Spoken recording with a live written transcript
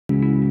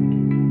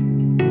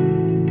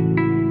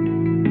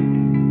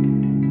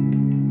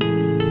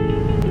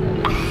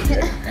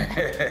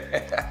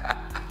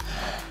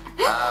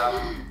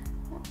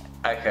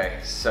Okay,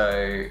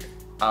 so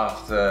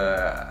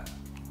after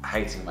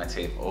hating my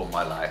teeth all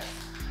my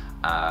life,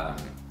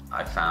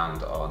 I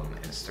found on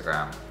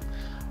Instagram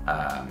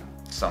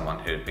someone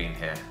who had been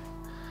here,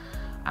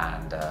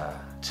 and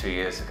 2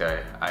 years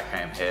ago I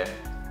came here,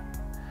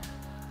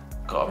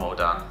 got them all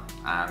done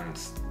and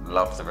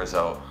loved the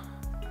result.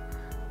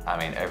 I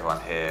mean,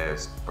 everyone here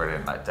is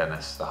brilliant, like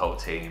Dennis, the whole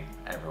team,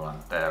 everyone,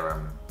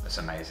 it's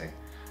amazing.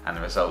 And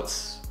the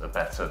results are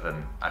better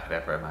than I could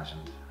ever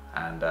imagined.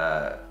 And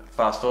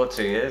fast forward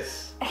 2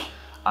 years,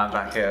 I'm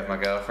back here with my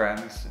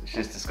girlfriend.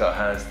 She's just got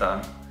hers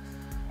done.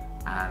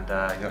 And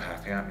you're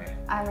happy, aren't you?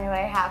 I'm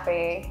really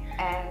happy,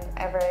 and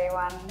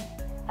everyone,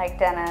 like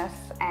Dennis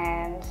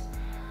and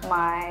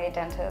my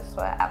dentist,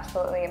 were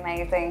absolutely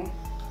amazing.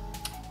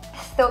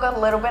 Still got a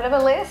little bit of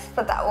a list,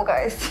 but that will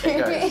go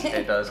soon.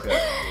 It does go.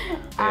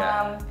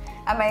 Yeah.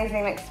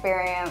 Amazing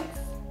experience.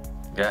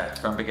 Yeah,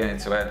 from beginning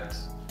to end.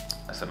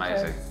 That's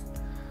amazing. Just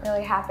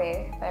really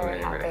happy, very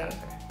really, happy. Really happy.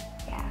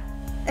 Yeah.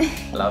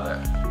 Love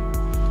it.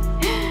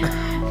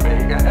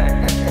 There you go.